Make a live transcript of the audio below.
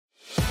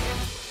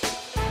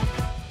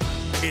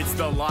It's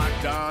the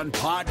Locked On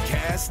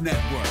Podcast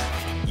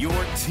Network,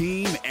 your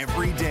team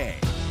every day.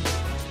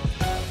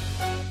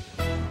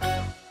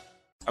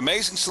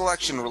 Amazing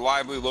selection,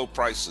 reliably low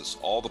prices,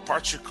 all the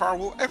parts your car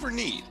will ever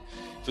need.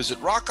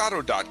 Visit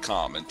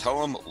rockauto.com and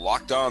tell them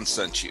Locked On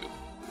sent you.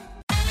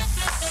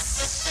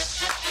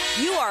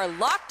 You are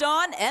Locked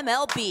On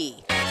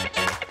MLB,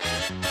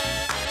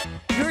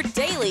 your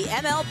daily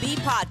MLB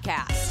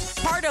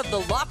podcast. Part of the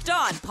Locked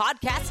On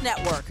Podcast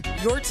Network,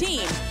 your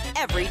team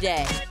every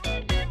day.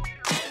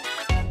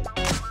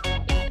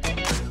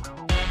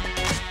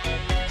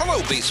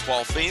 Hello,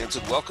 baseball fans,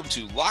 and welcome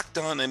to Locked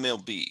On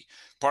MLB,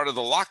 part of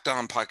the Locked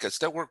On Podcast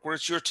Network, where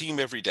it's your team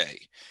every day.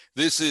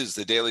 This is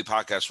the daily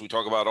podcast where we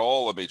talk about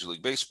all of Major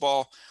League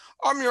Baseball.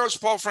 I'm your host,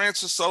 Paul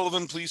Francis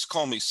Sullivan. Please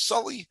call me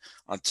Sully.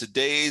 On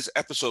today's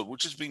episode,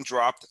 which is being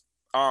dropped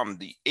on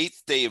the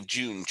 8th day of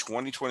June,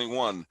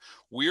 2021,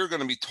 we are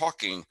going to be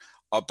talking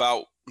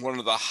about one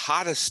of the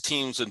hottest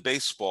teams in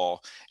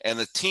baseball and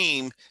a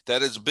team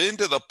that has been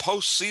to the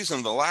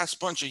postseason the last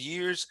bunch of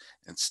years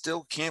and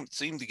still can't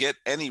seem to get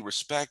any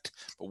respect.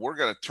 But we're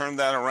going to turn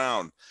that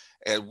around,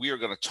 and we are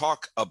going to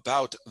talk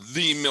about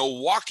the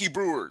Milwaukee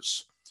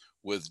Brewers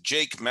with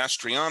Jake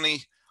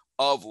Mastroianni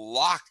of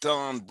Locked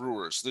On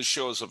Brewers. This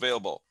show is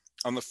available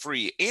on the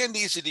free and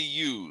easy to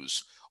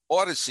use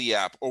Odyssey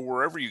app or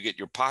wherever you get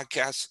your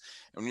podcasts.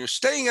 And when you're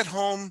staying at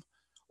home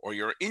or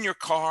you're in your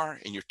car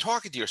and you're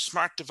talking to your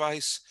smart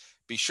device,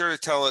 be sure to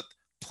tell it,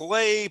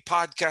 play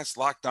podcast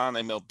Locked On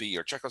MLB,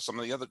 or check out some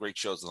of the other great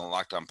shows on the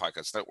Locked On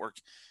Podcast Network,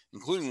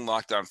 including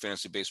Locked On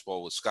Fantasy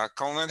Baseball with Scott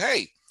Cullen. And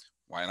hey,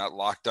 why not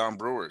Locked On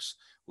Brewers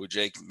with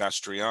Jake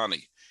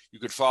Mastroianni? You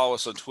can follow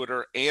us on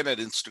Twitter and at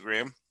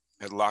Instagram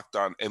at Locked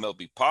On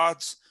MLB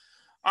Pods.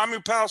 I'm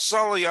your pal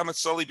Sully. I'm at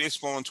Sully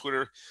Baseball on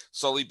Twitter,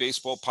 Sully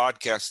Baseball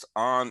Podcast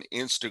on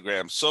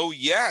Instagram. So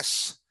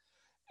yes,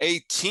 a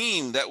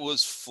team that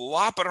was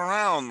flopping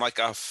around like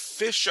a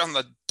fish on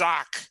the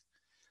dock,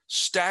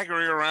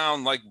 staggering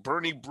around like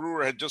Bernie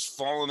Brewer had just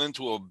fallen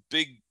into a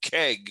big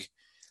keg,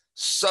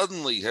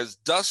 suddenly has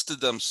dusted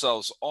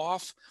themselves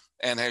off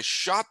and has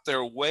shot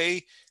their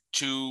way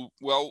to,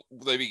 well,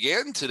 they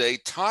began today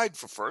tied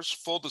for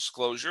first. Full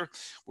disclosure,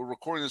 we're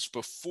recording this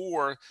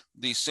before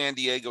the San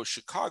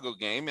Diego-Chicago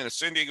game, and if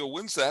San Diego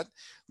wins that,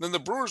 then the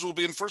Brewers will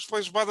be in first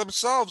place by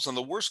themselves, and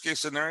the worst-case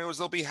scenario is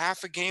they'll be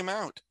half a game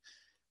out.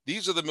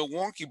 These are the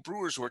Milwaukee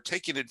Brewers who are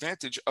taking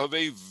advantage of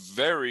a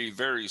very,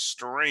 very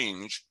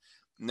strange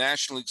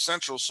National League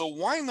Central, so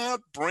why not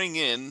bring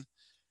in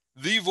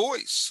the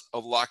voice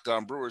of Locked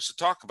On Brewers to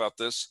talk about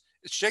this?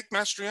 It's Jake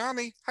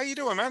Mastroianni. How you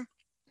doing, man?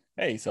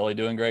 Hey, Sully,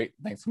 doing great.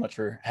 Thanks so much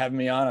for having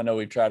me on. I know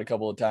we've tried a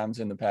couple of times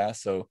in the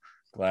past, so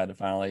glad to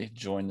finally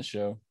join the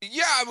show.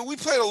 Yeah, I mean, we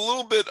played a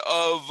little bit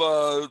of,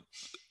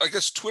 I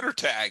guess, Twitter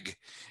tag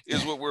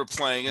is what we're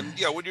playing. And,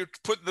 yeah, when you're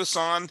putting this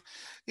on,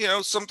 you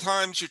know,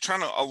 sometimes you're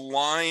trying to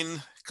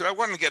align, because I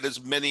want to get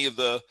as many of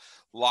the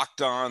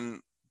Locked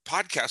On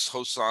podcast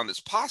hosts on as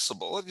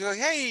possible. And you're like,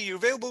 hey, you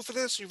available for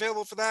this? You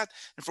available for that?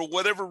 And for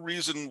whatever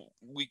reason,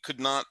 we could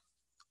not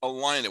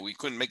align it. We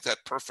couldn't make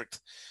that perfect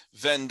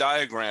Venn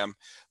diagram.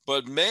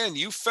 But, man,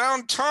 you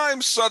found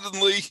time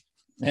suddenly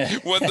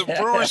when the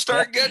Brewers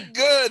start getting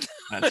good.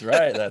 That's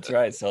right. That's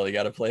right. So you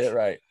got to play it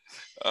right.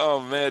 Oh,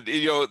 man.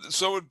 You know,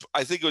 so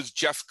I think it was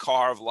Jeff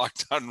Carr of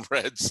Locked On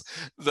Reds.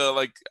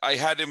 I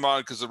had him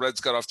on because the Reds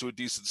got off to a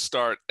decent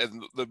start.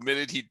 And the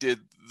minute he did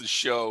the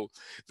show,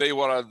 they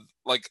went on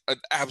like an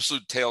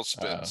absolute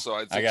tailspin. So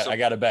I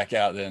got to back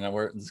out then.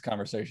 This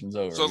conversation's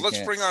over. So let's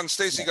bring on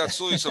Stacey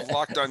Gotsulis of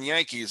Locked On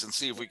Yankees and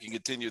see if we can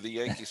continue the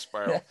Yankee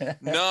spiral.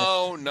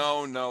 No.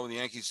 The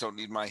Yankees don't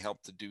need my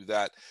help to do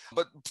that.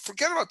 But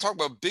forget about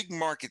talking about big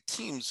market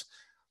teams.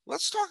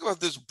 Let's talk about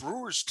this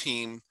Brewers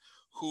team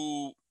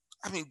who,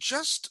 I'm going to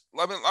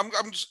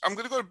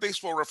go to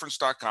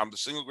baseballreference.com, the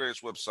single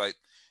greatest website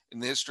in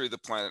the history of the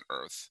planet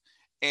Earth.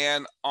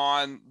 And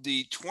on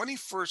the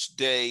 21st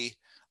day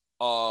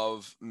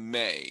of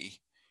May,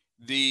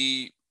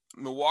 the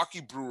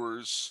Milwaukee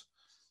Brewers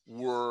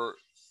were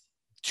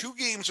 2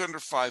 games under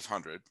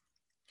 500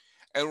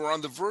 and were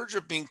on the verge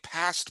of being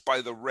passed by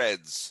the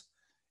Reds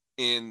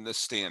in the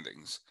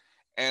standings,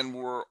 and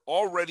were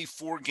already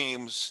 4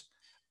 games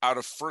out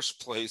of first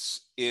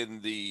place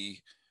in the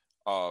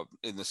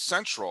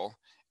Central,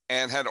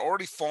 and had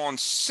already fallen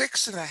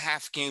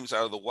 6.5 games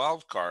out of the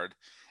wild card.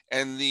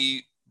 And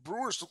the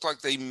Brewers look like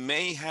they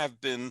may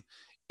have been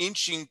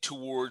inching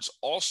towards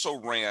also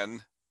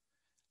Ranville.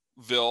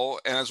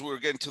 And as we were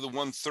getting to the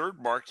 1/3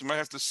 mark, you might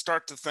have to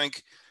start to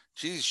think,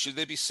 geez, should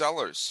they be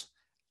sellers?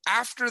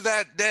 After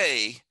that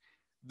day,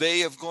 they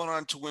have gone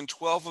on to win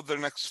 12 of their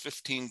next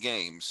 15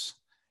 games,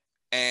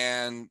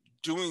 and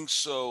doing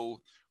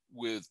so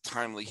with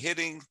timely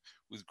hitting,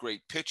 with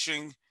great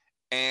pitching,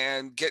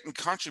 and getting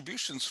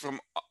contributions from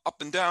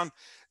up and down.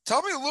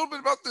 Tell me a little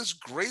bit about this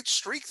great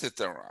streak that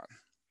they're on.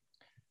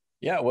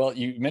 Yeah, well,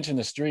 you mentioned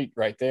the streak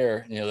right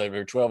there. You know, they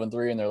were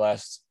 12-3 in their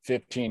last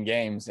 15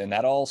 games, and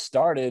that all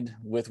started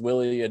with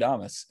Willy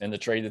Adames and the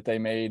trade that they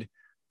made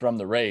from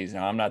the Rays.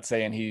 Now, I'm not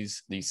saying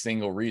he's the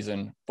single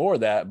reason for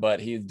that, but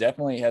he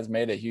definitely has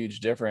made a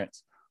huge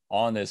difference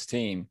on this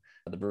team.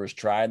 The Brewers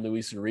tried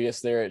Luis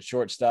Urias there at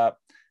shortstop,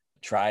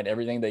 tried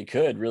everything they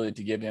could really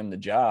to give him the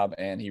job,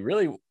 and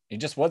he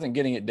just wasn't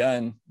getting it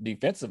done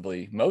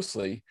defensively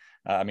mostly.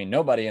 I mean,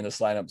 nobody in this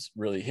lineups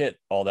really hit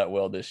all that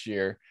well this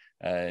year,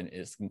 and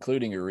it's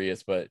including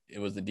Urias, but it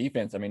was the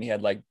defense. I mean, he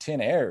had like 10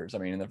 errors. I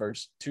mean, in the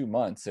first 2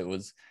 months, it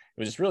was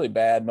just really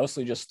bad,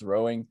 mostly just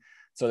throwing.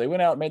 So they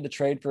went out and made the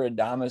trade for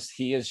Adames.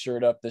 He has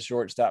shored up the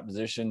shortstop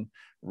position,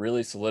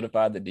 really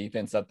solidified the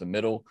defense up the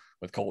middle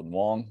with Colton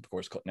Wong. Of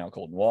course, now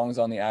Colton Wong's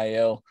on the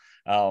IL.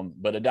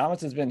 But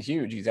Adames has been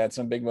huge. He's had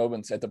some big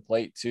moments at the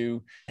plate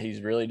too.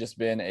 He's really just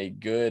been a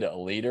good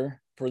leader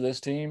for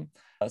this team.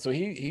 So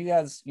he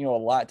has, a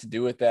lot to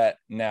do with that.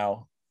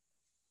 Now,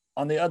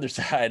 on the other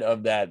side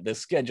of that, the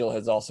schedule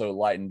has also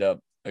lightened up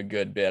a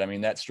good bit. I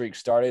mean, that streak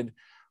started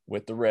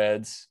with the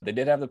Reds. They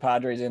did have the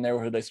Padres in there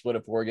who they split a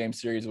 4-game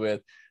series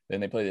with. Then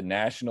they play the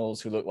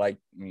Nationals, who look like,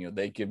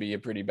 they could be a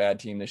pretty bad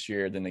team this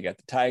year. Then they got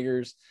the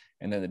Tigers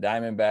and then the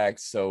Diamondbacks.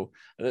 So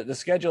the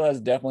schedule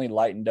has definitely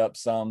lightened up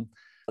some.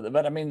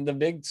 But I mean, the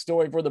big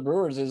story for the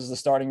Brewers is the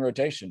starting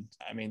rotation.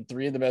 I mean,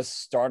 3 of the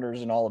best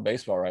starters in all of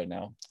baseball right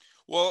now.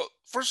 Well,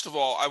 first of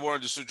all, I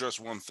wanted to address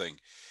one thing.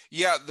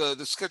 Yeah,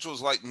 the schedule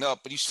is lightened up,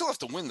 but you still have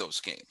to win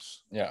those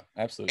games. Yeah,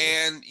 absolutely.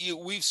 And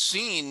we've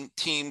seen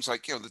teams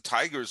like, the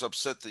Tigers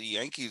upset the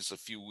Yankees a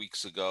few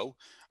weeks ago.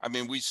 I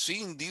mean, we've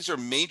seen these are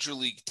major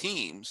league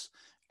teams.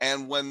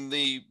 And when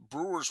the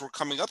Brewers were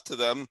coming up to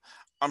them,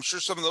 I'm sure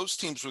some of those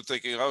teams were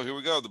thinking, oh, here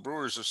we go. The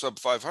Brewers are sub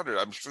 500.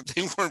 I'm sure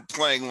they weren't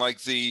playing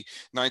like the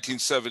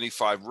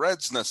 1975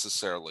 Reds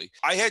necessarily.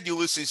 I had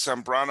Ulysses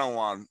Zambrano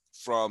on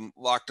from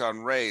Locked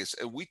On Rays,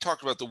 and we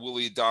talked about the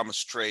Willy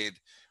Adames trade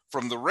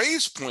from the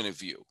Rays' point of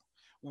view,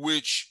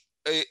 which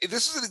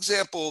this is an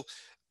example.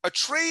 A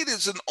trade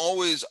isn't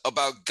always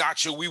about,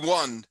 gotcha, we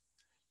won,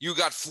 you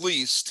got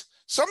fleeced.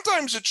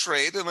 Sometimes a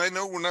trade, and I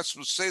know we're not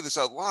supposed to say this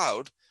out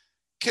loud,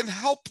 can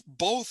help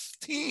both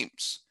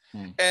teams.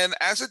 And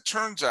as it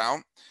turns out,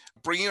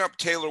 bringing up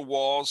Taylor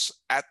Walls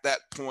at that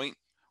point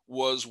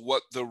was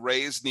what the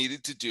Rays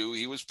needed to do.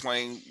 He was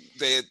playing,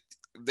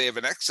 they have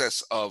an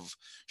excess of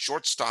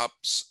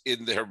shortstops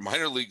in their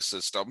minor league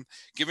system,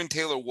 giving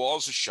Taylor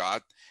Walls a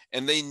shot.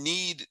 And they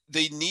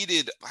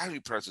needed, how do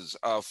you pronounce this?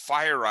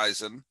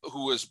 Fireisen,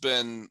 who has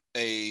been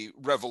a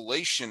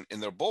revelation in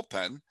their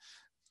bullpen.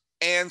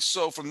 And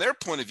so from their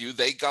point of view,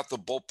 they got the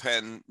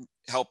bullpen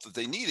help that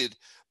they needed.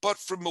 But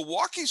from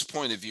Milwaukee's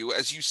point of view,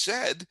 as you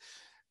said,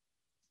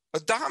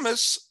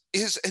 Adames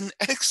is an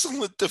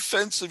excellent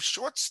defensive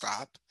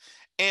shortstop.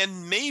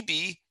 And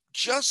maybe,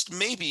 just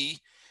maybe,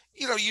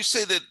 you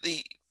say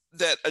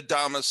that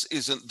Adames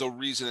isn't the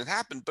reason it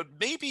happened, but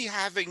maybe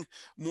having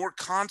more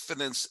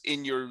confidence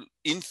in your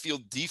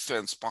infield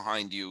defense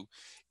behind you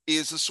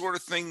is the sort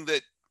of thing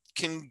that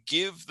can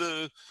give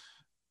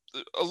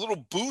a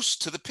little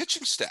boost to the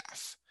pitching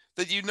staff.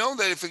 That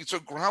that if it's a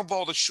ground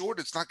ball to short,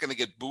 it's not going to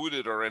get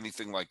booted or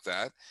anything like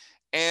that.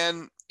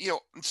 And,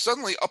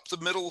 suddenly up the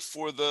middle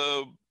for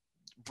the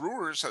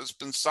Brewers has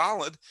been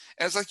solid.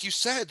 As like you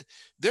said,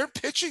 their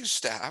pitching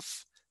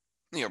staff,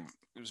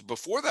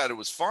 before that, it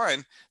was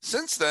fine.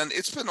 Since then,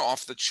 it's been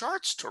off the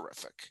charts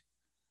terrific.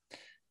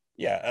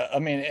 Yeah, I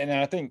mean, and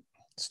I think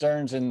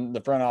Stearns in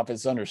the front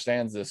office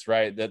understands this,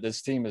 right? That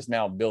this team is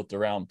now built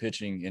around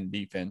pitching and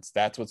defense.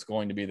 That's what's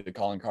going to be the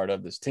calling card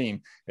of this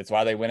team. It's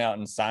why they went out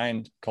and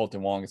signed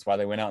Colton Wong. It's why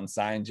they went out and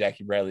signed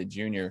Jackie Bradley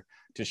Jr.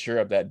 to shore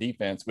up that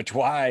defense, which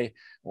why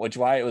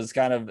it was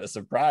kind of a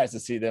surprise to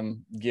see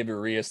them give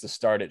Urias the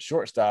start at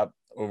shortstop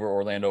over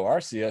Orlando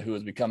Arcia, who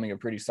is becoming a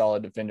pretty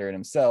solid defender in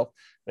himself.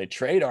 They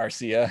trade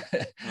Arcia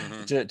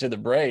to the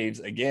Braves,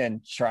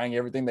 again, trying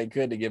everything they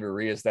could to give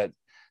Urias that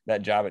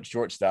job at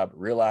shortstop,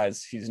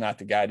 realize he's not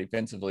the guy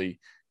defensively,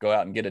 go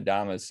out and get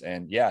Adames.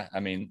 And yeah, I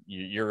mean,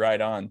 you're right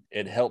on.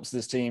 It helps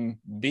this team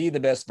be the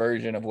best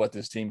version of what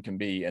this team can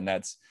be. And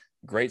that's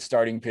great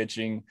starting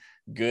pitching,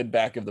 good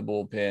back of the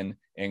bullpen,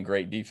 and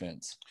great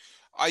defense.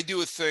 I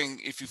do a thing,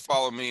 if you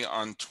follow me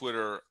on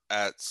Twitter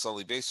at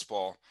Sully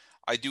Baseball,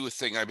 I do a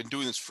thing, I've been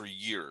doing this for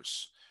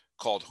years,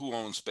 called Who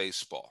Owns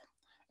Baseball.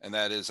 And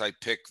that is I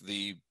pick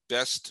the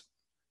best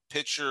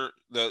pitcher,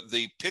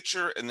 the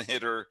pitcher and the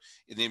hitter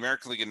in the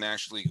American League and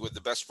National League with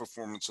the best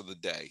performance of the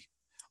day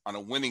on a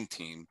winning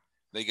team.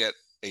 They get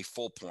a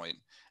full point,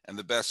 and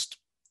the best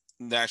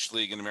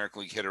National League and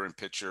American League hitter and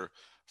pitcher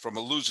from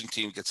a losing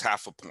team gets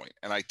half a point.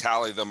 And I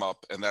tally them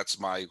up, and that's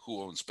my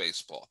Who Owns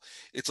Baseball.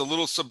 It's a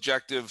little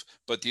subjective,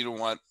 but you know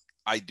what?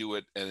 I do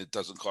it, and it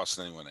doesn't cost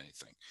anyone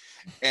anything.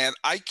 And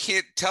I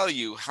can't tell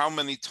you how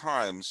many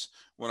times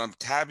when I'm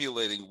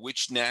tabulating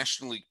which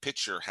National League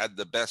pitcher had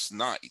the best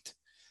night,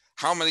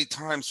 how many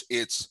times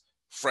it's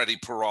Freddie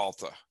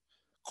Peralta,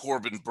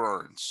 Corbin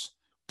Burns,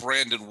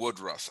 Brandon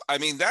Woodruff. I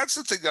mean, that's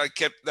the thing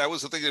that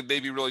was the thing that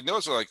made me really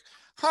notice. Like,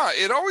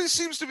 it always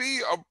seems to be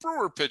a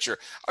Brewer pitcher.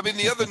 I mean,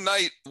 the other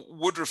night,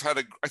 Woodruff I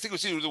think it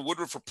was either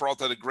Woodruff or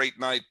Peralta had a great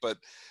night, but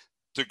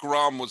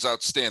DeGrom was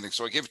outstanding.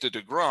 So I gave it to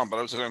DeGrom, but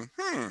I was going,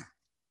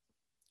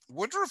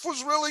 Woodruff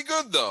was really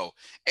good, though.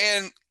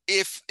 And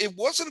if it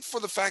wasn't for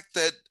the fact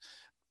that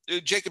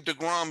Jacob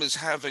deGrom is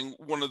having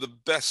one of the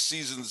best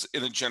seasons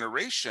in a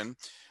generation,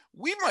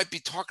 we might be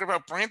talking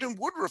about Brandon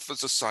Woodruff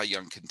as a Cy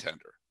Young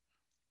contender.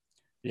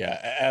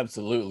 Yeah,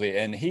 absolutely.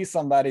 And he's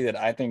somebody that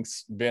I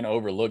think's been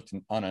overlooked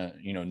on a,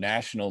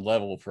 national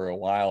level for a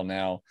while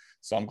now.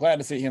 So I'm glad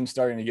to see him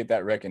starting to get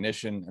that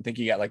recognition. I think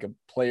he got like a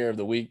Player of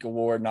the Week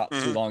award not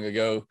too long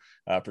ago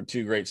for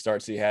 2 great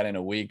starts he had in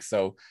a week.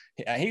 So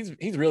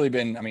he's really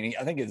been,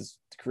 I think his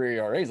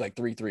career ERA is like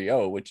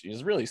 3.30, which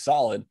is really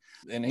solid.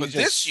 And he's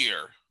this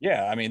year.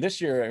 Yeah, this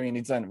year,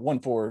 he's on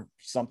 1.4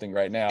 something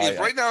right now.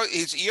 Right now,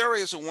 his ERA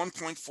is a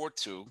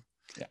 1.42.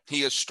 Yeah.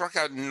 He has struck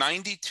out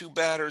 92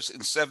 batters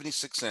in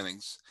 76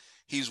 innings.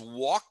 He's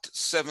walked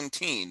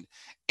 17.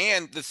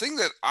 And the thing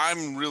that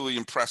I'm really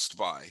impressed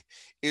by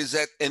is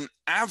that an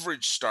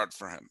average start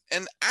for him,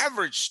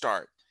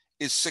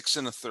 is 6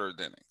 1/3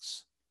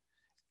 innings.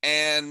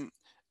 And,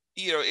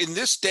 in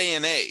this day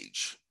and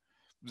age,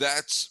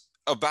 that's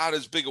about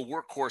as big a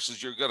workhorse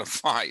as you're going to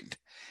find.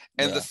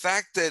 And the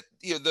fact that,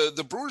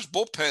 the Brewers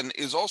bullpen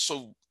is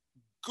also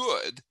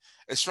good,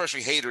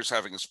 especially Hader's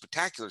having a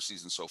spectacular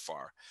season so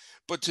far.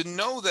 But to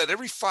know that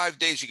every 5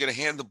 days you're going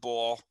to hand the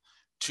ball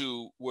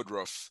to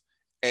Woodruff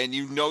and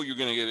you're going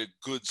to get a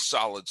good,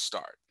 solid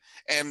start.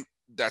 And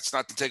that's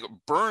not to take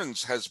 –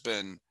 Burns has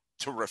been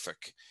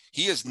terrific.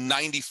 He has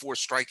 94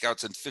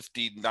 strikeouts and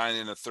 59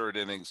 1/3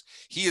 innings.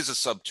 He is a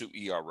sub-2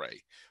 ERA.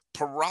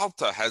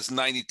 Peralta has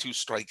 92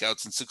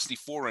 strikeouts and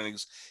 64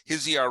 innings.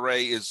 His ERA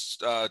is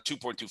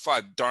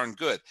 2.25, darn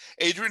good.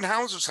 Adrian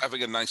Hauser's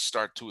having a nice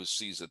start to his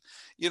season.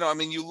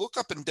 You look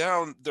up and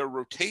down their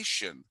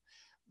rotation,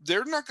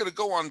 they're not going to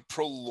go on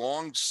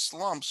prolonged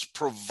slumps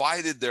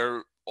provided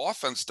their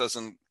offense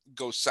doesn't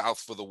go south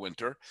for the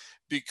winter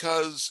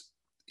because,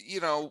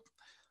 I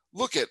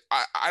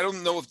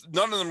don't know if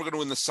none of them are going to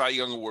win the Cy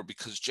Young Award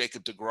because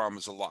Jacob deGrom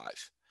is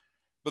alive.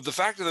 But the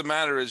fact of the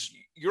matter is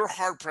you're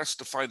hard-pressed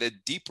to find a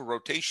deeper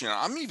rotation.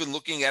 I'm even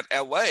looking at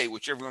L.A.,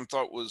 which everyone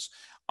thought was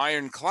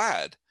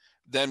ironclad,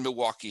 than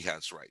Milwaukee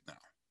has right now.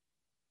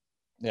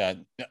 Yeah,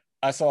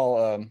 I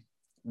saw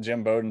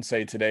Jim Bowden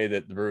say today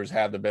that the Brewers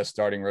have the best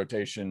starting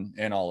rotation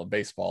in all of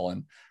baseball.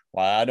 And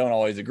while I don't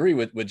always agree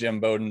with Jim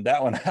Bowden,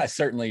 that one I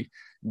certainly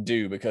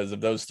do because of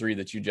those 3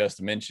 that you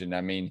just mentioned.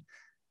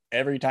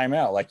 Every time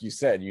out, like you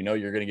said, you're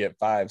going to get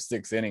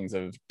 5-6 innings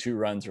of 2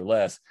 runs or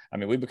less.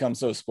 We become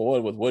so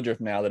spoiled with Woodruff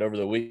now that over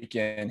the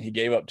weekend, he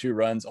gave up 2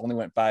 runs, only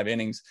went 5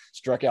 innings,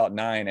 struck out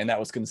 9, and that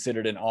was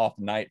considered an off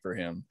night for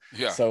him.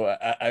 Yeah. So,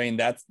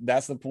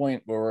 that's the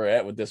point where we're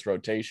at with this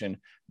rotation.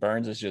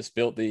 Burns is just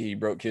filthy. He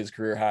broke his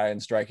career high in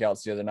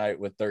strikeouts the other night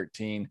with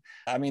 13.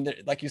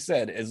 Like you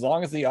said, as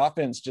long as the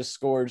offense just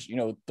scores,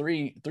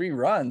 3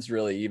 runs,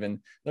 really,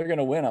 even, they're going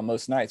to win on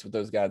most nights with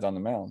those guys on the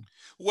mound.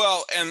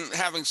 Well, and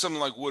having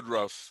someone like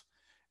Woodruff,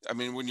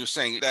 when you're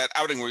saying that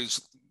outing where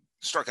he's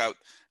struck out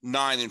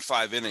 9 in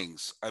 5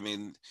 innings,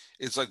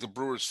 it's like the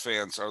Brewers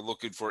fans are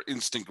looking for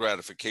instant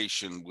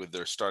gratification with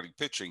their starting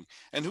pitching.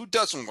 And who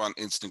doesn't want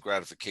instant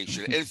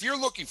gratification? And if you're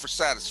looking for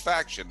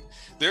satisfaction,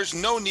 there's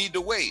no need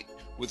to wait.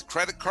 With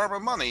Credit Karma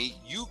Money,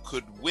 you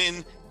could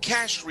win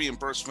cash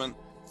reimbursement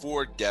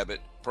for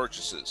debit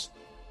purchases.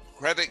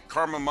 Credit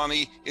Karma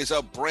Money is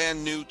a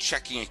brand new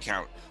checking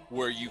account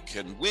where you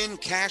can win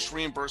cash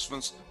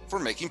reimbursements for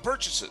making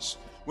purchases.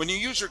 When you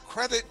use your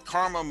Credit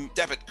Karma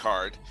debit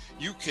card,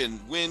 you can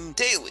win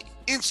daily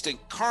instant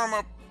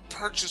Karma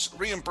purchase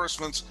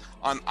reimbursements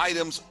on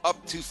items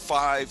up to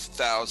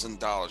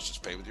 $5,000.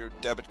 Just pay with your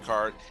debit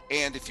card,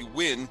 and if you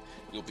win,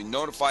 you'll be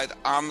notified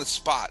on the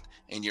spot,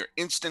 and your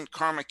instant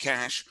Karma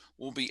cash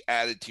will be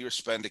added to your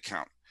spend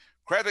account.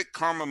 Credit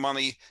Karma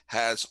Money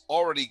has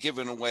already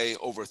given away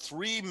over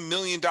 $3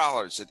 million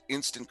at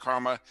Instant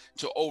Karma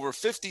to over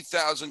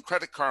 50,000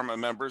 Credit Karma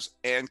members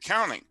and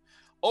counting.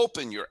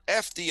 Open your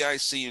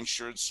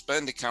FDIC-insured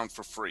spend account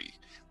for free.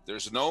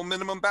 There's no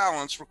minimum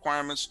balance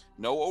requirements,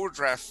 no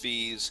overdraft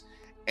fees,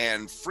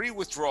 and free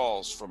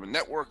withdrawals from a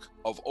network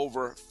of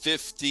over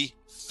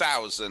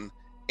 50,000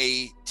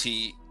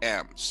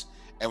 ATMs.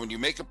 And when you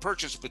make a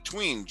purchase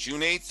between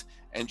June 8th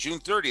and June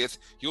 30th,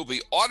 you'll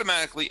be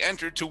automatically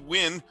entered to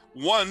win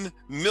 $1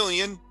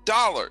 million.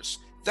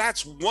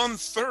 That's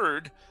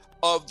 1/3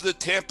 of the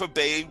Tampa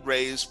Bay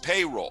Rays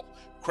payroll.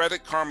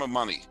 Credit Karma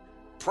Money.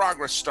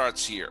 Progress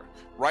starts here.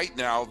 Right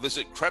now,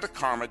 visit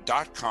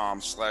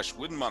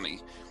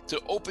creditkarma.com/winmoney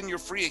to open your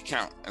free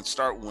account and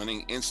start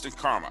winning instant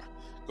karma.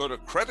 Go to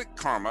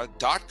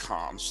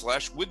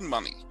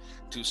creditkarma.com/winmoney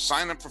to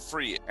sign up for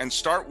free and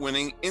start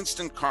winning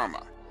instant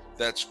karma.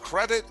 That's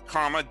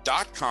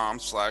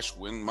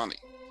creditkarma.com/winmoney.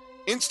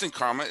 Instant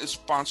Karma is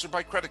sponsored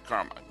by Credit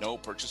Karma. No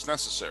purchase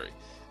necessary.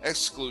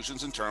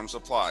 Exclusions and terms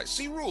apply.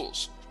 See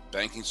rules.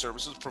 Banking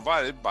services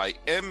provided by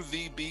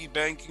MVB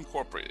Bank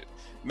Incorporated.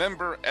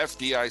 Member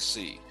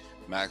FDIC.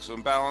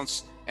 Maximum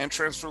balance and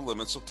transfer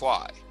limits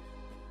apply.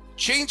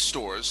 Chain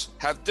stores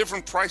have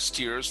different price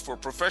tiers for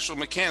professional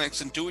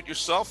mechanics and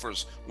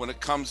do-it-yourselfers when it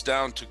comes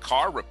down to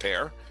car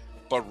repair,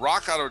 but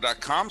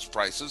RockAuto.com's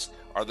prices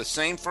are the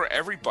same for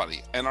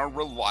everybody and are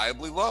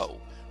reliably low.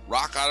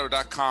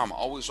 RockAuto.com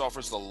always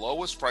offers the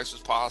lowest prices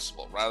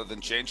possible rather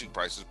than changing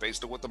prices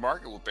based on what the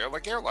market will bear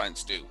like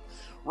airlines do.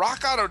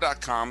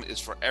 RockAuto.com is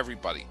for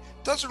everybody.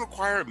 It doesn't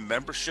require a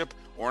membership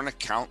or an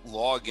account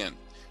login.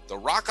 The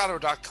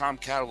RockAuto.com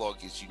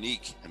catalog is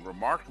unique and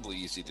remarkably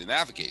easy to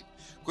navigate.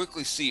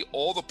 Quickly see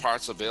all the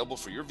parts available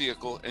for your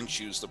vehicle and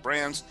choose the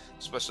brands,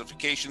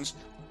 specifications,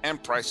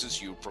 and prices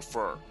you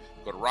prefer.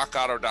 Go to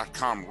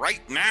RockAuto.com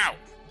right now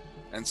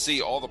and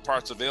see all the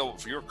parts available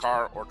for your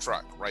car or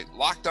truck. Right,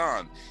 Locked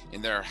On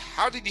in their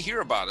How Did You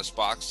Hear About Us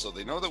box so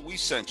they know that we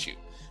sent you.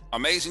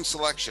 Amazing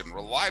selection,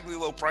 reliably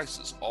low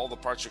prices, all the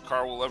parts your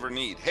car will ever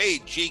need. Hey,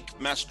 Jake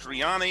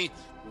Mastroianni,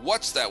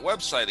 what's that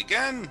website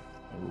again?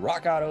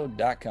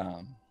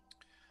 RockAuto.com.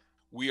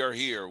 We are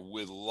here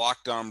with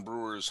Locked On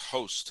Brewers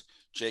host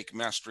Jake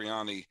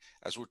Mastroianni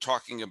as we're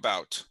talking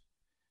about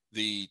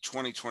the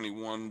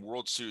 2021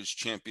 World Series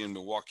champion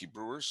Milwaukee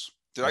Brewers.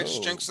 Did I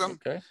just jinx them?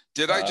 Okay.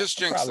 Did I just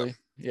jinx them?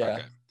 Yeah.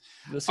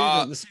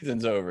 Okay. The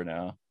season's over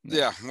now.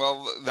 Yeah.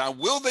 Well, now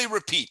will they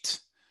repeat?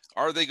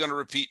 Are they going to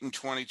repeat in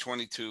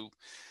 2022?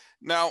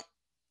 Now,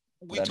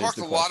 we talked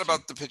a lot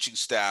about the pitching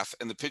staff,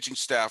 and the pitching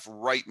staff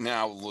right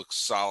now looks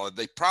solid.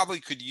 They probably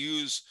could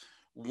use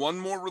one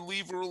more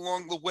reliever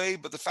along the way,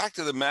 but the fact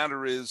of the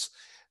matter is,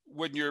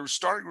 when your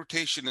starting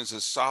rotation is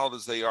as solid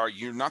as they are,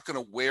 you're not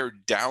going to wear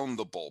down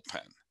the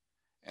bullpen.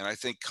 And I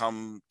think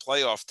come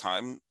playoff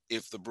time,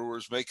 if the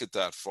Brewers make it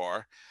that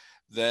far,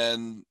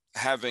 then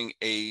having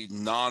a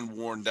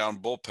non-worn down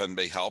bullpen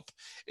may help.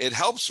 It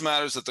helps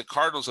matters that the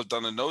Cardinals have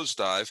done a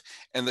nosedive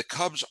and the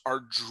Cubs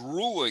are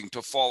drooling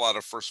to fall out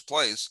of first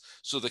place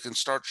so they can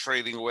start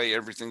trading away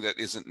everything that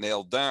isn't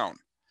nailed down.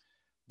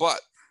 But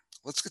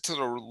let's get to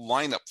the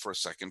lineup for a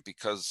second,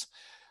 because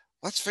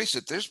let's face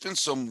it, there's been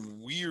some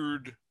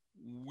weird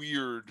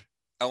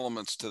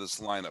elements to this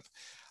lineup.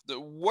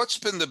 What's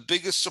been the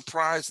biggest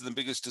surprise and the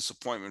biggest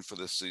disappointment for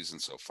this season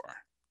so far?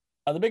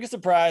 The biggest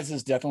surprise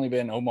has definitely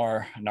been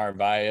Omar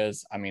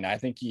Narvaez. I mean, I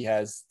think he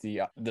has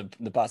the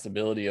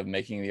possibility of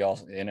making the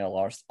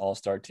NL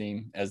All-Star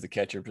team as the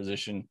catcher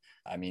position.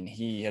 I mean,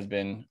 he has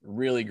been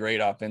really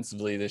great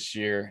offensively this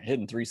year,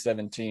 hitting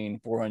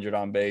 .317, 400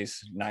 on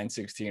base,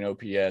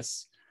 .916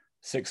 OPS,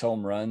 6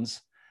 home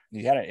runs.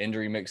 He had an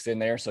injury mixed in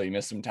there, so he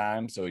missed some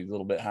time. So he's a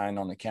little bit behind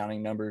on the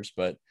counting numbers.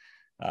 But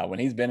when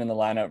he's been in the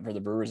lineup for the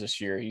Brewers this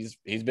year,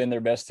 he's been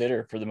their best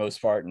hitter for the most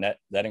part. And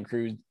that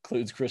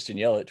includes Christian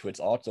Yelich,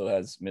 which also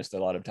has missed a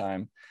lot of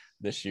time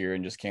this year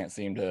and just can't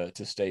seem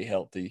to stay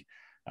healthy.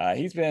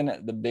 He's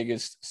been the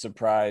biggest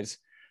surprise.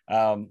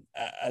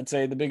 I'd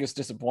say the biggest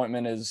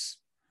disappointment is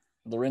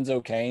Lorenzo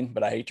Cain,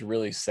 but I hate to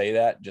really say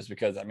that just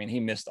because, I mean, he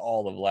missed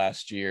all of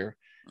last year.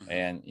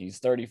 And he's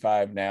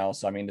 35 now.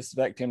 So, I mean, to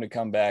expect him to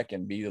come back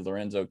and be the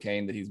Lorenzo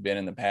Cain that he's been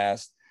in the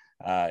past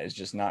is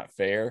just not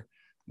fair.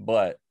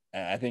 But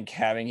I think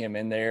having him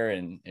in there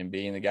and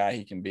being the guy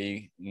he can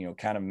be,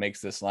 kind of makes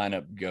this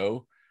lineup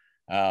go.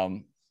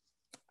 I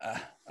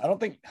don't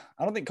think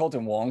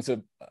Colton Wong's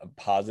a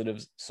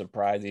positive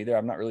surprise either.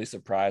 I'm not really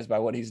surprised by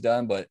what he's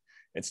done, but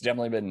it's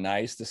definitely been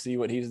nice to see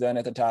what he's done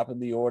at the top of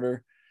the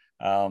order.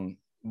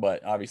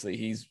 But obviously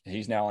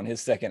he's now on his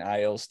second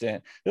IL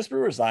stint. This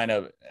Brewers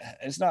lineup,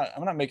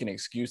 I'm not making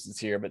excuses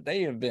here, but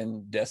they have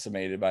been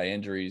decimated by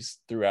injuries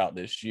throughout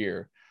this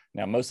year.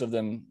 Now, most of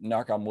them,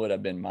 knock on wood,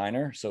 have been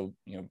minor. So,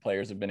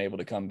 players have been able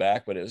to come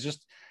back, but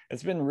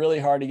it's been really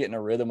hard to get in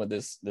a rhythm with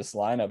this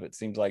lineup. It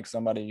seems like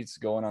somebody's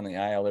going on the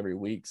IL every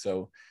week.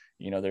 So,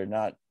 they're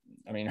not,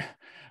 I mean,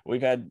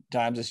 we've had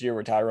times this year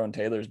where Tyrone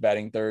Taylor's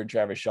batting third,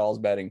 Travis Shaw's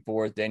batting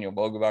fourth, Daniel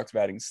Vogelbach's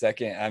batting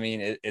second. I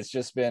mean, it's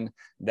just been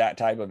that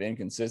type of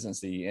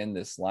inconsistency in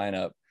this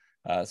lineup.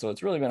 So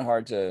it's really been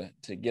hard to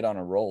get on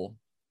a roll.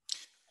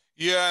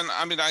 Yeah, and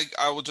I mean,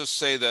 I will just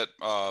say that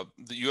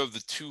you have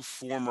the two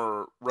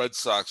former Red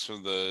Sox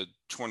from the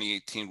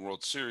 2018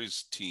 World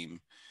Series team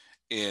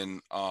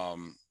in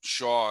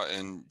Shaw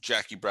and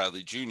Jackie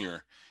Bradley Jr.,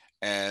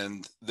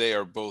 and they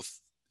are both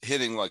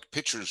hitting like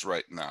pitchers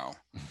right now.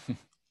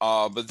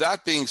 But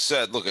that being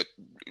said, look,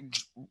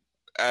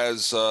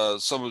 as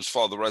someone who's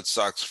followed the Red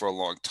Sox for a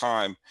long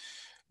time,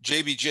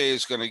 JBJ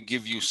is going to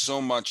give you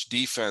so much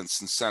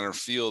defense in center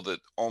field that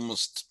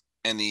almost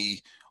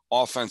any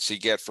offense you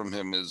get from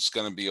him is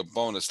going to be a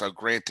bonus. Now,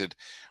 granted,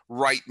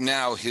 right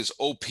now his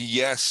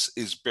OPS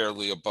is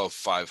barely above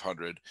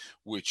 500,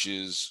 which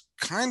is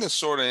kind of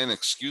sort of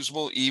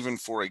inexcusable, even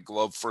for a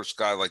glove first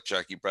guy like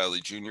Jackie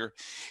Bradley Jr.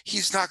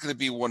 He's not going to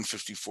be a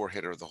 154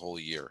 hitter the whole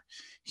year.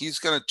 He's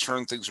going to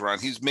turn things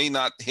around. He may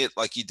not hit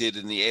like he did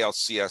in the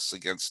ALCS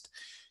against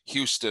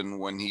Houston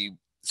when he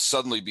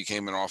suddenly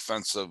became an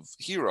offensive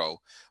hero,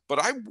 but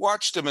I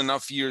watched him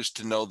enough years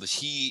to know that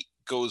he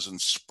goes in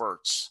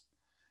spurts.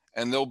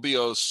 And there'll be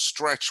a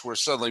stretch where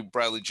suddenly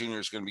Bradley Jr.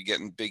 is going to be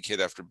getting big hit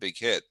after big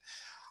hit.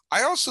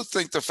 I also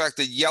think the fact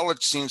that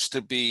Yelich seems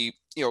to be,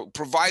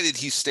 provided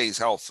he stays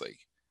healthy,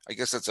 I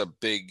guess that's a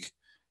big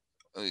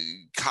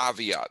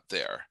caveat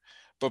there,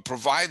 but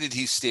provided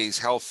he stays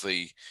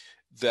healthy,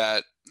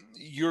 that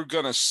you're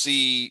going to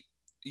see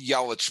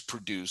Yelich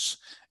produce.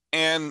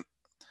 And,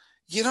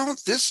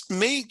 this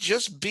may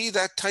just be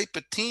that type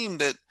of team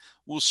that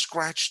will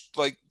scratch,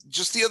 like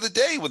just the other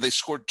day when they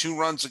scored 2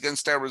 runs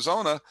against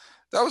Arizona.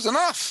 That was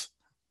enough.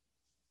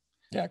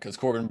 Yeah, because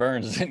Corbin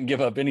Burns didn't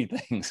give up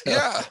anything. So.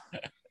 Yeah.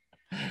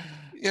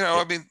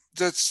 I mean,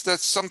 that's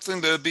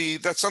something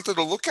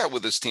to look at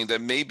with this team,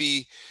 that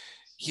maybe,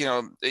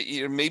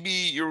 maybe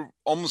you're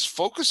almost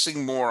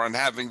focusing more on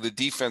having the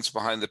defense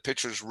behind the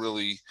pitchers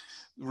really,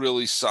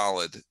 really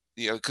solid,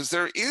 because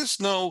there is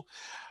no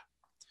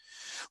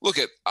look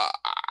at,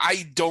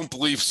 I don't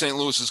believe St.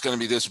 Louis is going to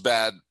be this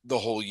bad the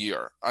whole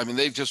year. I mean,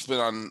 they've just been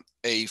on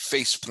a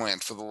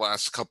faceplant for the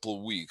last couple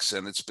of weeks,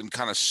 and it's been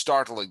kind of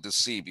startling to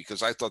see,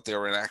 because I thought they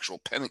were an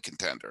actual pennant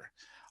contender.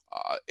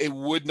 It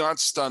would not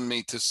stun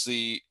me to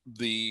see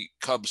the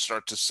Cubs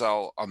start to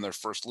sell on their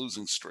first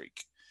losing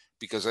streak,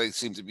 because they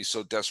seem to be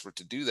so desperate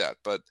to do that.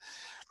 But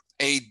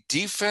a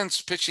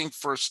defense pitching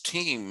first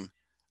team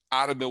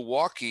out of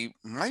Milwaukee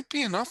might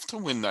be enough to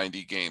win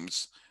 90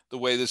 games the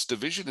way this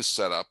division is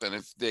set up. And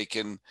if they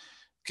can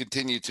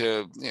continue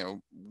to,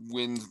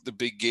 win the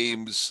big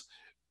games,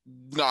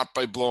 not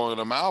by blowing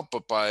them out,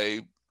 but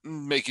by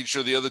making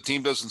sure the other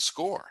team doesn't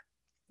score.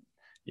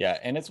 Yeah.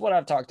 And it's what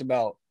I've talked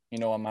about,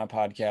 on my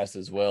podcast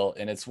as well.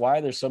 And it's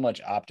why there's so much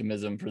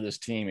optimism for this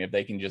team if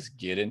they can just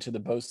get into the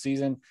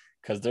postseason,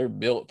 because they're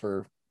built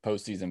for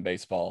postseason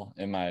baseball,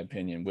 in my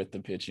opinion, with the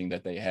pitching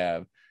that they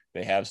have.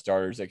 They have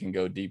starters that can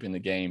go deep in the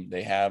game.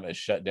 They have a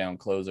shutdown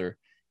closer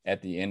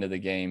at the end of the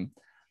game.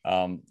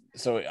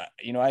 So,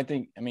 I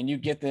think, you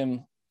get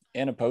them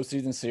in a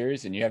postseason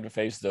series and you have to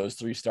face those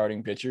 3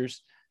 starting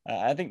pitchers.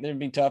 I think they'd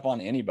be tough on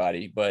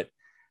anybody, but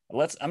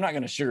I'm not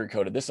going to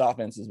sugarcoat it. This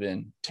offense has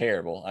been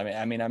terrible.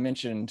 I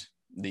mentioned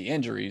the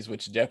injuries,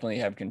 which definitely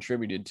have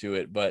contributed to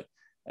it, but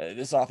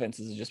this offense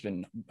has just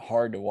been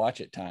hard to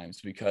watch at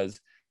times, because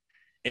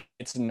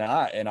it's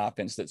not an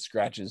offense that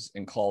scratches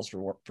and claws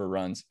for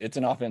runs. It's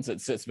an offense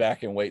that sits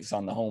back and waits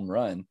on the home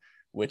run,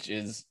 which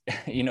is,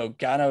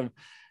 kind of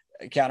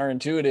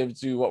counterintuitive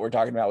to what we're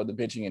talking about with the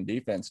pitching and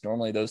defense.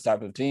 Normally those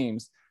type of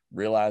teams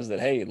realize that,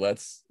 hey,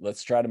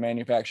 let's try to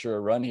manufacture a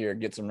run here,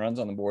 get some runs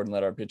on the board, and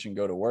let our pitching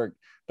go to work.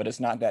 But it's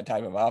not that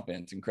type of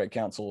offense, and Craig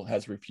Counsell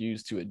has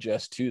refused to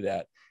adjust to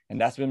that. And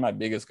that's been my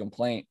biggest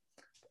complaint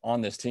on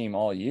this team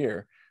all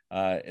year,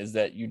 is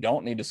that you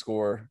don't need to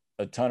score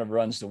a ton of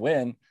runs to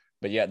win,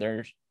 but yet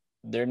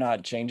they're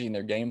not changing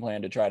their game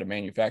plan to try to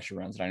manufacture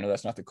runs. And I know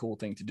that's not the cool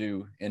thing to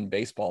do in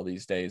baseball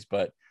these days,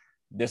 but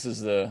this is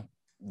the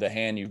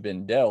hand you've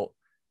been dealt.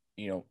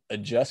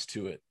 Adjust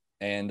to it.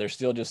 And they're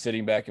still just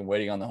sitting back and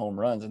waiting on the home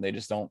runs, and they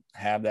just don't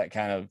have that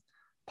kind of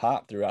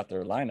pop throughout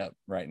their lineup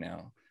right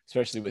now,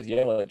 especially with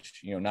Yelich,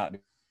 not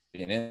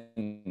being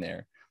in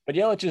there. But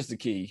Yelich is the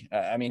key.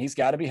 He's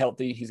got to be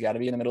healthy. He's got to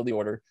be in the middle of the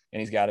order, and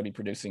he's got to be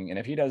producing. And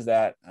if he does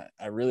that,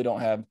 I really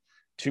don't have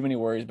too many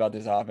worries about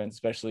this offense,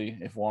 especially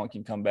if Juan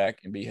can come back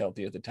and be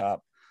healthy at the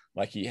top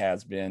like he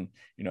has been.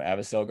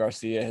 Avisel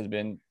Garcia has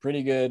been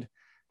pretty good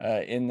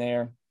in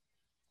there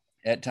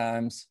at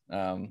times.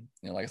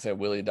 Like I said,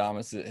 Willie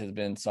Adames has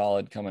been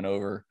solid coming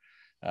over.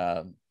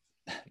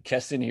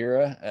 Keston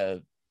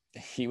Hiura,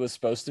 he was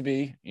supposed to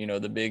be,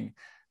 the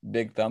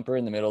big thumper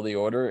in the middle of the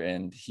order,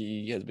 and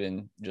he has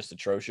been just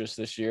atrocious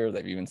this year.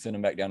 They've even sent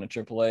him back down to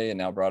AAA and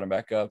now brought him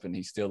back up, and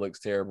he still looks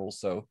terrible.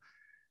 So,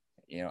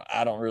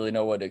 I don't really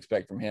know what to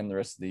expect from him the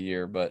rest of the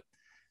year. But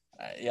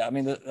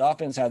the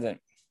offense hasn't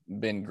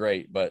been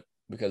great, but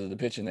because of the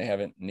pitching, they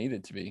haven't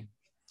needed to be.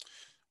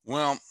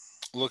 Well,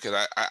 look,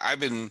 I've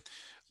been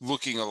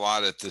looking a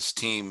lot at this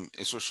team,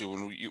 especially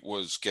when it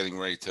was getting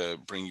ready to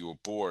bring you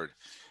aboard.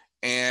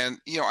 And,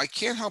 I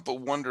can't help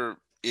but wonder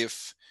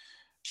if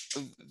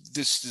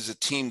this is a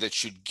team that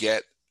should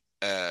get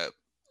a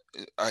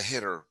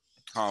hitter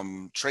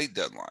come trade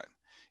deadline,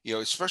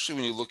 especially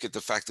when you look at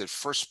the fact that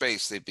first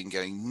base, they've been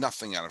getting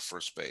nothing out of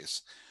first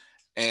base.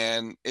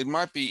 And it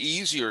might be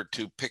easier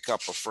to pick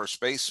up a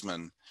first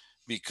baseman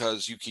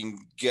because you can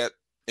get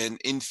an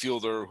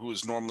infielder who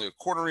is normally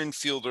a corner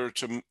infielder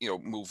to,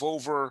 move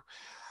over.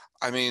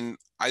 I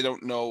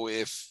don't know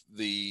if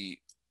the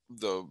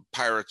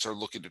Pirates are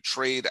looking to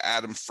trade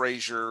Adam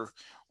Frazier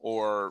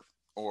or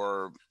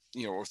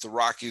if the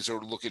Rockies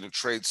are looking to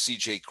trade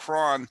CJ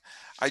Cron.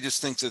 I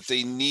just think that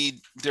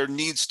there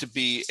needs to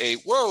be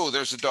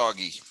there's a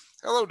doggy.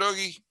 Hello,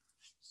 doggy.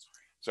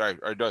 Sorry,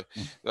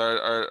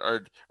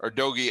 our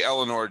doggy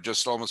Eleanor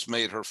just almost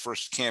made her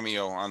first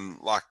cameo on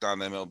Locked On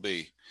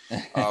MLB.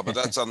 But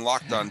that's on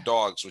Locked On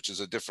Dogs, which is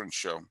a different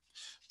show.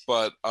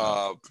 But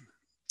I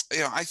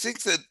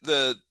think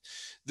that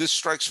this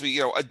strikes me.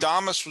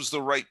 Adames was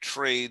the right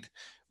trade,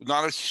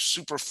 not a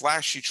super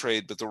flashy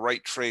trade, but the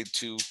right trade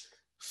to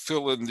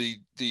fill in the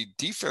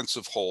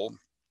defensive hole.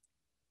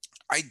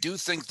 I do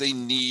think they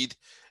need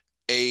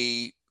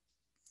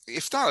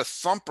if not a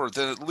thumper,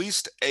 then at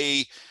least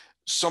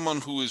someone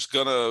who is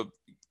gonna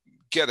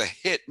get a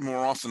hit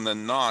more often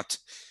than not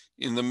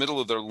in the middle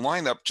of their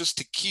lineup, just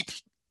to keep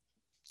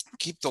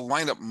the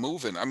lineup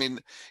moving.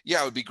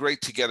 It would be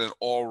great to get an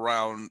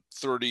all-round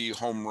 30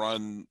 home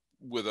run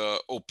with a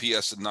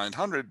OPS of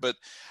 900. But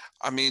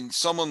I mean,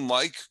 someone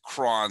like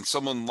Cron,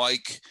 someone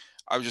like,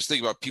 I was just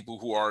thinking about people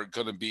who are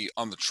going to be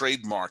on the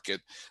trade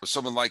market,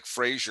 someone like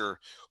Frazier,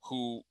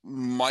 who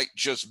might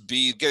just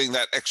be getting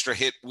that extra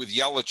hit with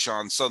Yelich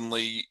on.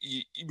 Suddenly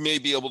you may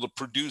be able to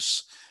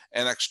produce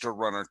an extra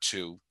run or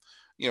two,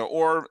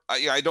 or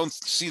I don't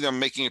see them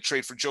making a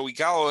trade for Joey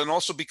Gallo. And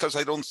also because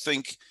I don't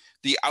think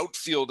the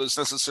outfield is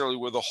necessarily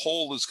where the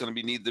hole is going to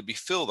be needed to be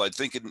filled. I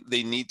think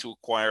they need to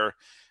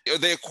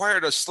they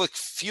acquired a slick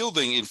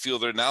fielding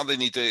infielder. Now they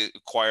need to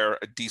acquire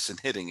a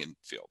decent hitting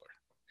infielder.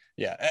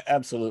 Yeah,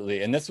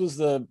 absolutely. And this was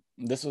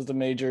the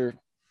major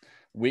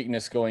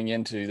weakness going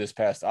into this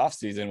past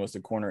offseason was the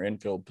corner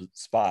infield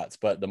spots,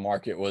 but the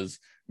market was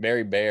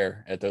very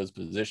bare at those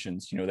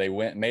positions. They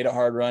made a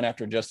hard run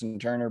after Justin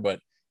Turner, but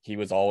he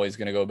was always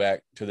going to go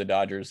back to the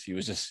Dodgers. He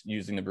was just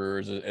using the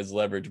Brewers as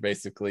leverage,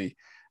 basically.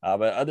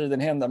 But other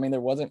than him, I mean,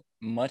 there wasn't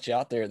much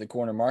out there at the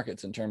corner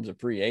markets in terms of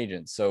free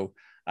agents. So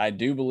I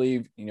do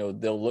believe,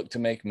 they'll look to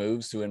make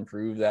moves to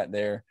improve that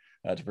there,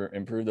 to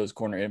improve those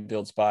corner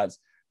infield spots.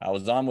 I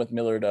was on with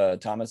Millard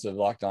Thomas of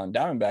Locked On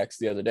Diamondbacks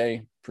the other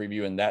day,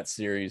 previewing that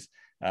series.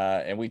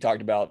 And we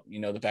talked about,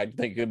 the fact that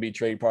they could be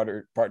trade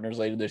partners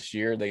later this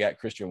year. They got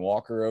Christian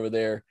Walker over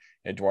there,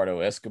 Eduardo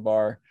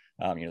Escobar.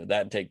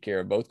 That'd take care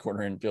of both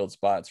corner infield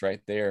spots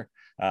right there.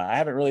 I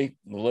haven't really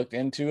looked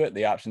into it,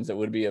 the options that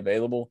would be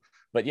available.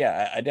 But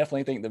yeah, I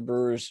definitely think the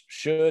Brewers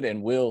should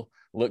and will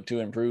look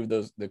to improve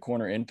the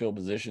corner infield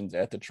positions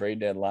at the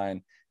trade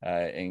deadline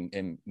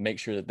and make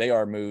sure that they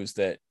are moves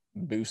that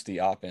boost the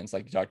offense.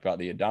 Like you talked about,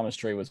 the Adames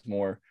trade was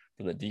more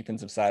for the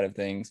defensive side of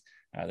things.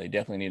 They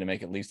definitely need to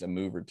make at least a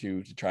move or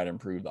two to try to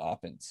improve the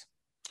offense.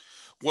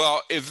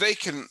 Well, if they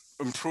can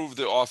improve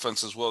the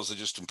offense as well as they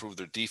just improve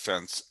their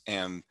defense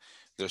and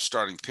their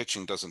starting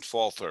pitching doesn't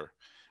falter,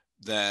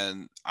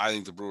 then I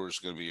think the Brewers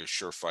are going to be a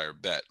surefire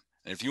bet.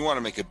 And if you want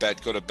to make a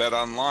bet, go to Bet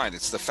Online.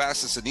 It's the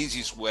fastest and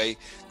easiest way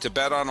to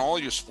bet on all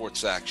your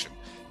sports action.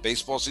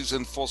 Baseball season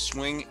in full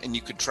swing, and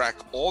you can track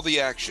all the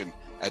action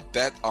at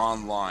Bet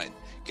Online.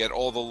 Get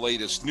all the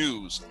latest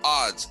news,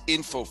 odds,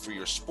 info for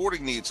your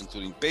sporting needs,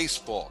 including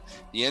baseball,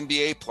 the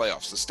NBA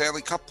playoffs, the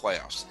Stanley Cup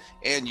playoffs,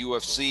 and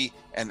UFC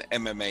and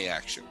MMA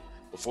action.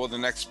 Before the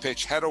next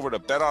pitch, head over to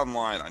Bet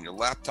Online on your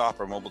laptop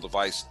or mobile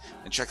device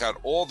and check out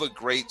all the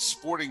great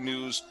sporting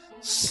news,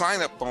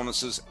 sign-up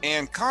bonuses,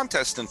 and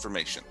contest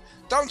information.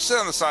 Don't sit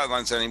on the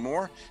sidelines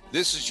anymore.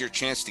 This is your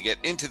chance to get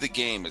into the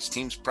game as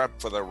teams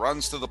prep for their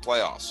runs to the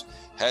playoffs.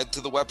 Head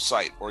to the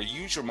website or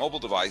use your mobile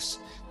device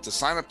to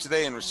sign up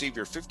today and receive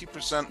your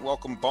 50%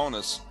 welcome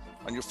bonus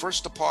on your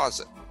first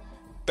deposit.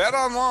 Bet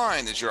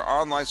Online is your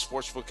online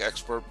sportsbook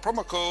expert.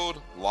 Promo code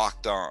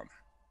LOCKEDON.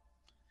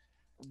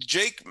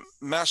 Jake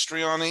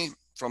Mastroianni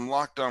from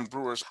Locked On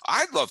Brewers.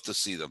 I'd love to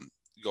see them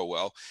go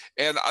well.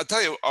 And I'll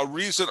tell you a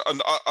reason.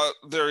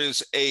 There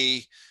is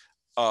a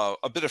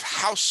bit of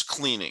house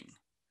cleaning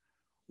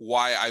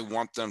why I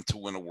want them to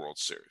win a World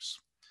Series.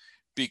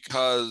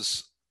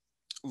 Because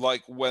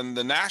like when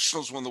the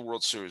Nationals won the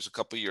World Series a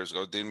couple of years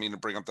ago, didn't mean to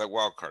bring up that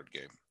wild card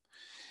game.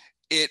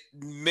 It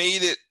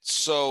made it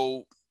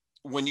so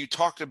when you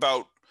talked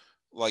about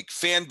like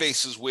fan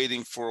bases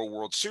waiting for a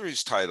World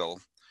Series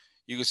title,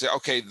 you could say,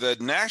 okay, the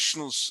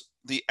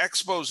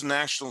Expos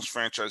Nationals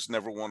franchise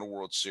never won a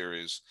World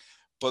Series,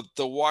 but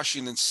the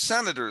Washington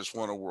Senators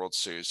won a World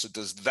Series. So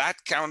does that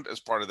count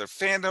as part of their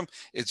fandom?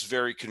 It's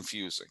very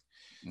confusing.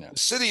 No. The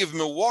city of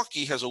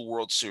Milwaukee has a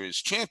World Series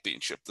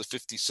championship. The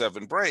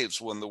 57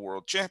 Braves won the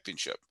World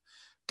Championship.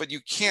 But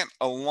you can't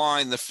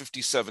align the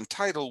 57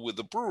 title with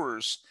the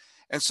Brewers.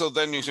 And so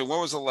then you say, when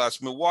was the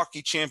last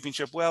Milwaukee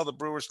championship? Well, the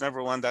Brewers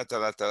never won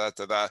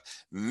that.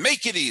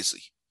 Make it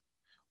easy.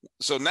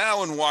 So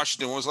now in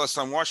Washington, when was the last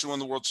time Washington won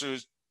the World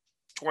Series?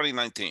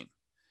 2019.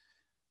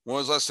 When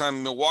was the last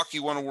time Milwaukee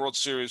won a World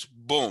Series?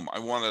 Boom. I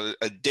want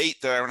a date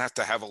that I don't have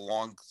to have a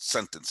long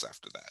sentence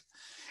after that.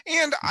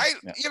 And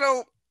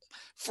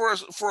for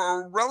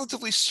a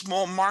relatively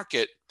small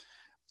market,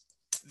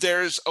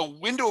 there's a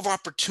window of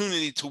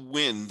opportunity to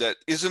win that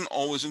isn't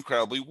always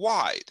incredibly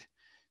wide.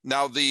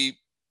 Now, the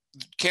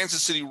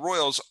Kansas City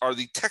Royals are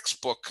the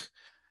textbook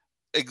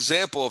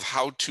example of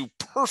how to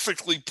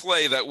perfectly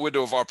play that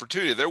window of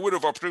opportunity. Their window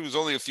of opportunity was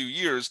only a few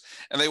years,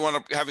 and they wound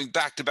up having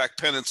back-to-back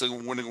pennants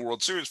and winning a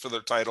World Series for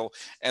their title,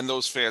 and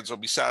those fans will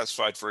be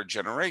satisfied for a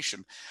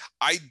generation.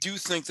 I do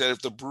think that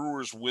if the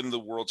Brewers win the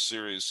World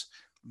Series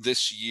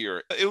this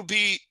year, it'll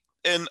be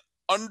an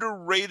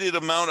underrated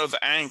amount of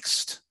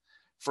angst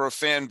for a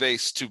fan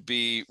base to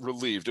be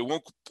relieved. It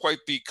won't quite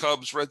be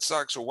Cubs, Red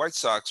Sox, or White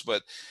Sox,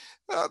 but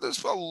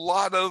there's a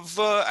lot of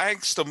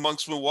angst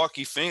amongst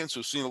Milwaukee fans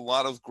who've seen a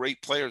lot of great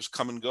players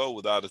come and go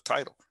without a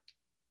title.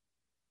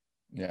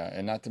 Yeah,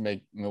 and not to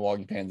make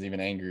Milwaukee fans even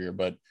angrier,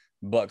 but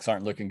Bucks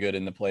aren't looking good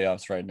in the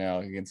playoffs right now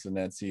against the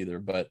Nets either.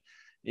 But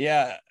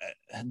yeah,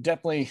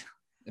 definitely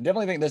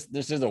think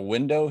this is a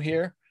window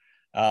here.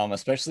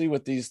 Especially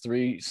with these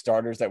three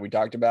starters that we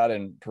talked about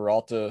in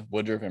Peralta,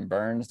 Woodruff, and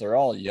Burns. They're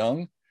all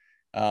young.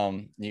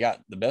 You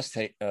got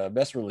the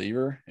best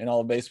reliever in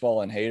all of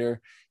baseball in Hader.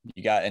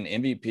 You got an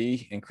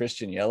MVP in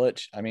Christian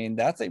Yelich. I mean,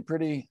 that's a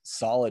pretty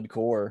solid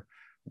core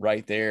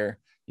right there.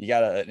 You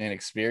got an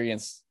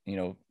experienced,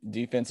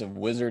 defensive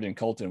wizard in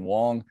Colton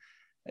Wong.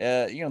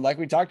 Like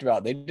we talked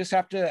about, they just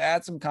have to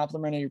add some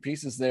complementary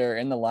pieces there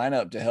in the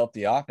lineup to help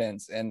the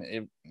offense. And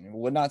it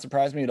would not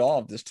surprise me at all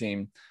if this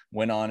team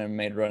went on and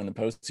made a run in the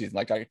postseason.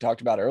 Like I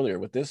talked about earlier,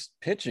 with this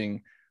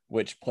pitching,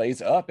 which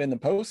plays up in the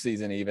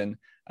postseason even,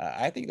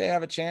 I think they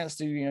have a chance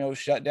to,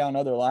 shut down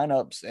other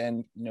lineups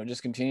and,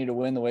 just continue to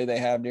win the way they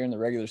have during the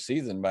regular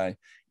season by,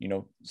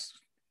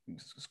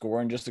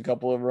 scoring just a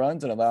couple of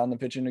runs and allowing the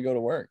pitching to go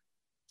to work.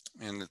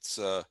 And it's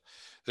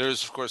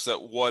there's, of course,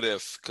 that what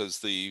if, because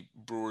the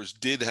Brewers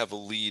did have a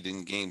lead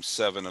in Game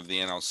 7 of the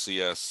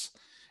NLCS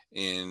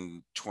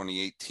in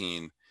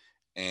 2018.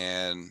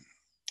 And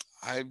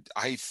I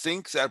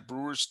think that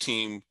Brewers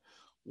team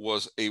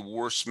was a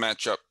worse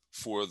matchup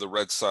for the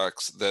Red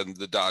Sox than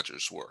the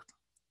Dodgers were.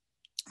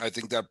 I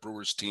think that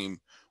Brewers team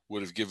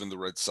would have given the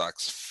Red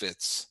Sox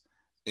fits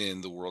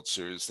in the World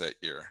Series that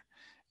year.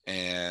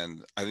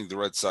 And I think the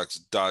Red Sox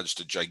dodged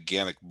a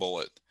gigantic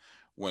bullet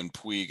when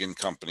Puig and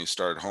company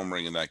started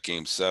homering in that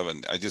Game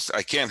 7.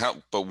 I can't help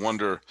but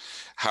wonder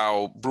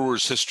how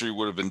Brewers history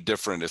would have been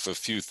different if a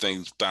few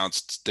things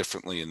bounced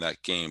differently in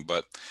that game.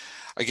 But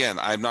again,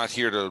 I'm not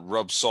here to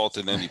rub salt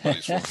in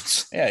anybody's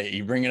wounds. Yeah,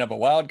 you bringing up a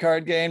wild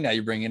card game. Now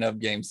you're bringing up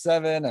Game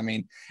 7. I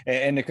mean,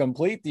 and to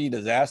complete the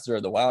disaster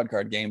of the wild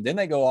card game, then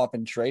they go off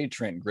and trade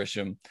Trent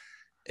Grisham,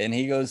 and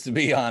he goes to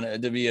be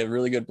a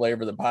really good player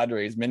for the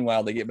Padres.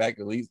 Meanwhile, they get back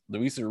to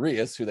Luis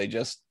Urias, who they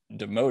just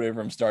demoted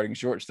from starting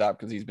shortstop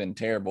because he's been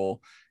terrible,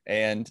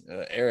 and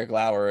Eric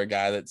Lauer, a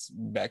guy that's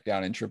back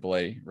down in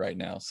AAA right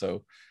now.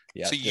 So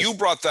yeah. So you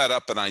brought that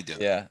up and I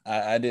didn't. Yeah,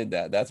 I did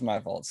that. That's my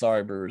fault.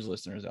 Sorry, Brewers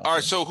listeners out there. All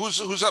right, so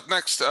who's up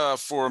next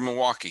for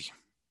Milwaukee?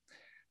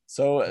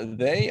 So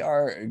they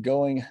are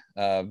going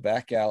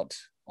back out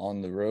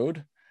on the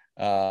road,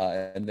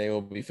 and they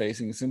will be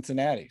facing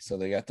Cincinnati. So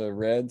they got the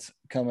Reds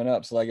coming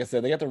up. So like I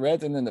said, they got the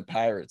Reds and then the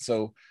Pirates.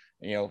 So,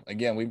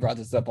 again, we brought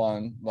this up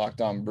on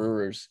Locked On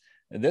Brewers.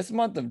 This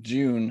month of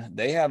June,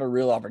 they have a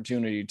real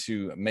opportunity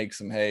to make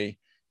some hay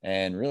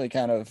and really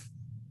kind of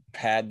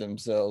pad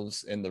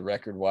themselves in the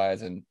record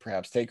wise and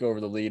perhaps take over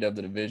the lead of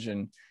the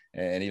division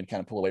and even kind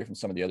of pull away from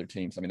some of the other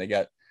teams. I mean, they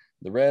got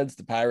the Reds,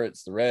 the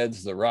Pirates, the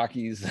Reds, the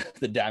Rockies,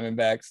 the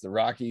Diamondbacks, the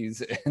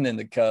Rockies, and then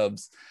the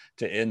Cubs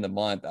to end the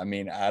month. I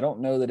mean, I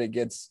don't know that it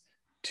gets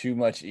too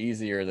much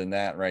easier than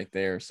that right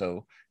there.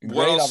 So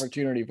great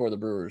opportunity for the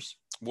Brewers.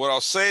 What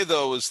I'll say,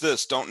 though, is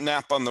this: don't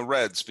nap on the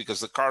Reds, because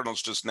the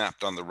Cardinals just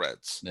napped on the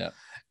Reds. Yeah.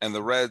 And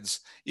the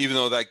Reds, even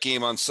though that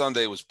game on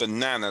Sunday was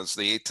bananas,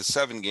 the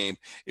 8-7 game,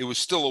 it was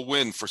still a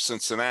win for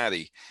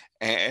Cincinnati.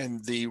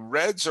 And the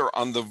Reds are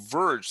on the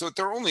verge. So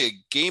they're only a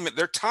game.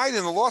 They're tied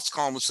in the loss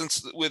column with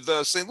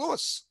St.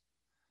 Louis.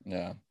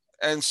 Yeah.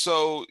 And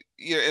so,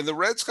 and the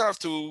Reds got off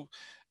to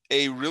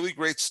a really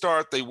great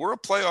start. They were a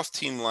playoff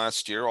team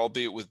last year,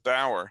 albeit with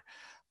Bauer.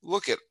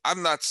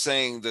 I'm not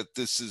saying that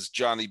this is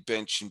Johnny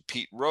Bench and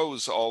Pete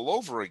Rose all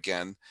over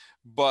again,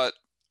 but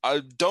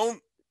I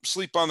don't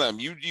sleep on them.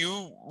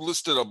 You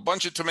listed a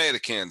bunch of tomato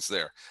cans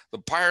there. The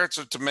Pirates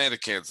are tomato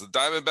cans. The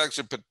Diamondbacks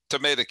are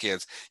tomato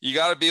cans. You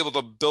got to be able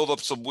to build up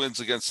some wins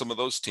against some of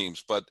those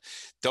teams, but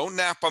don't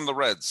nap on the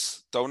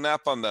Reds. Don't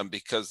nap on them,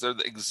 because they're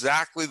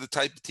exactly the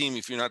type of team,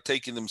 if you're not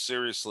taking them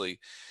seriously,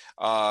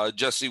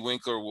 Jesse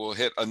Winkler will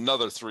hit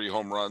another 3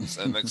 home runs,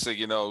 and next thing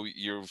you know,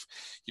 you're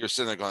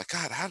sitting there going,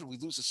 God, how did we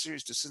lose a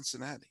series to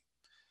Cincinnati?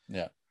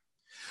 Yeah.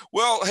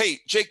 Well,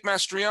 hey, Jake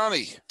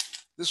Mastroianni,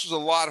 this was a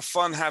lot of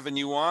fun having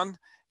you on.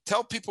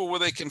 Tell people where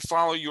they can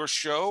follow your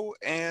show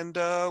and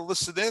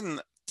listen in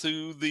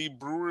to the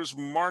Brewers'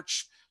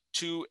 march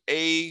to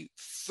a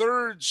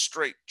 3rd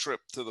straight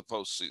trip to the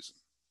postseason.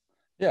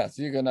 Yeah,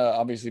 so you can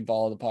obviously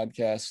follow the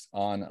podcast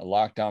on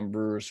Locked On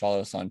Brewers.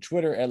 Follow us on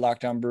Twitter at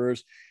Locked On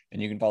Brewers. And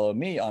you can follow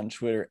me on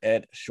Twitter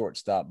at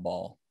ShortstopBall.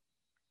 All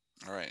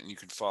right. And you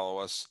can follow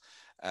us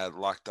at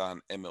Locked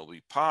On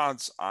MLB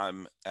Pods.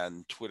 I'm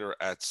on Twitter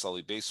at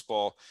Sully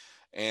Baseball,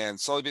 and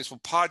Sully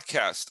Baseball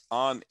Podcast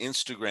on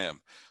Instagram,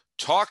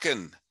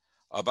 talking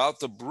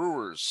about the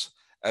Brewers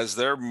as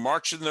they're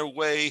marching their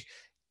way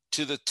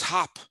to the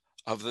top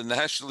of the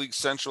National League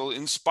Central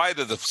in spite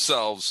of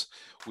themselves.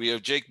 We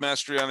have Jake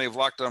Mastroianni of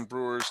Locked On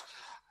Brewers.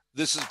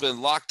 This has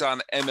been Locked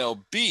On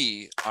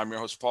MLB. I'm your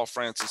host, Paul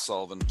Francis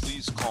Sullivan.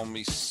 Please call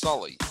me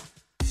Sully.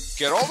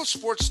 Get all the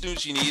sports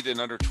news you need in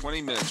under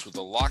 20 minutes with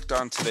the Locked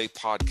On Today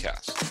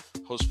podcast.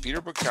 Host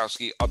Peter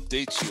Bukowski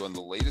updates you on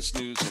the latest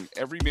news in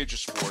every major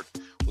sport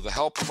with the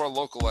help of our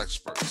local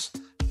experts.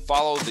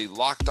 Follow the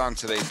Locked On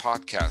Today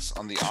podcast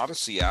on the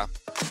Odyssey app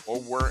or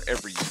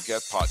wherever you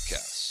get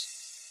podcasts.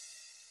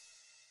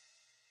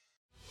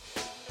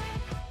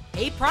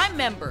 Hey, Prime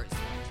members,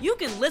 you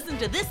can listen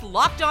to this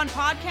Locked On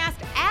podcast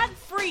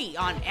ad-free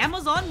on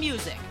Amazon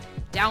Music.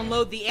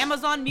 Download the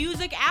Amazon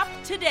Music app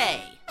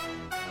today.